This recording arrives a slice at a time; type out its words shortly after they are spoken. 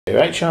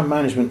HR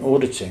management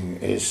auditing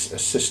is a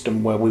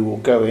system where we will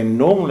go in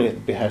normally at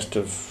the behest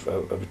of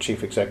a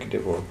chief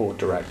executive or a board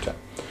director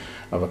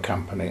of a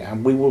company,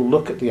 and we will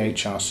look at the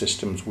HR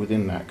systems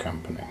within that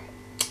company.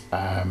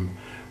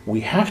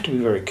 We have to be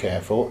very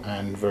careful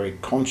and very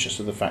conscious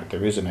of the fact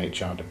there is an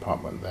HR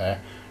department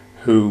there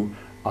who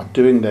are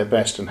doing their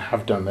best and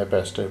have done their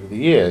best over the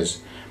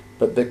years,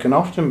 but there can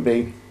often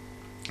be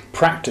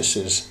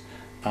practices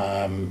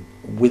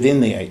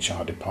within the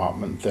HR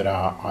department that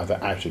are either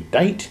out of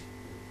date,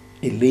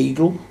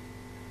 illegal,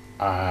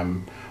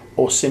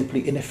 or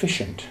simply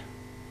inefficient.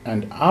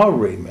 And our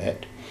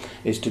remit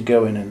is to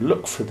go in and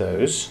look for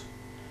those,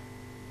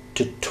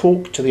 to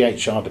talk to the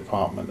HR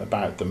department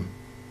about them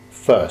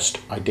first,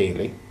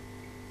 ideally,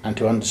 and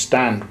to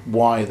understand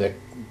why the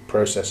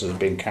processes are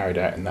being carried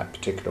out in that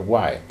particular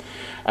way,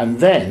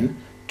 and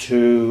then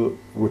to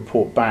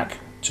report back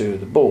to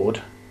the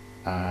board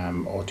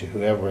or to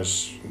whoever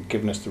has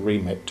given us the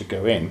remit to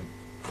go in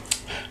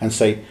and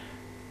say,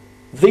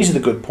 these are the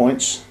good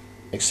points,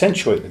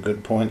 accentuate the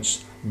good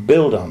points,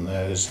 build on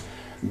those,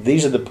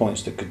 these are the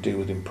points that could do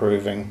with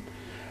improving.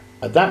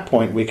 At that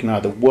point we can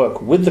either work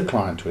with the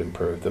client to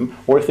improve them,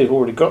 or if they've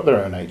already got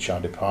their own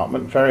HR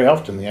department, very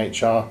often the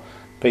HR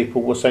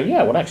people will say,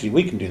 yeah, well actually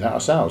we can do that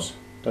ourselves,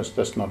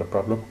 that's not a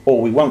problem,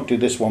 or we won't do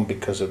this one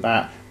because of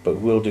that, but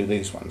we'll do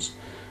these ones.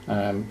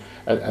 And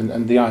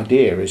the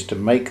idea is to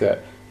make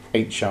that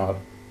HR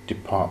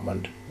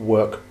department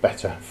work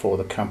better for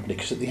the company,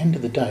 because at the end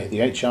of the day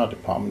the HR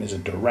department is a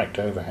direct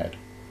overhead,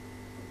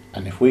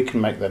 and if we can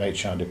make that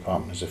HR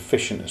department as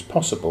efficient as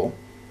possible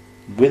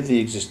with the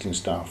existing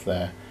staff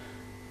there,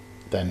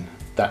 then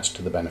that's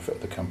to the benefit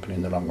of the company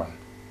in the long run.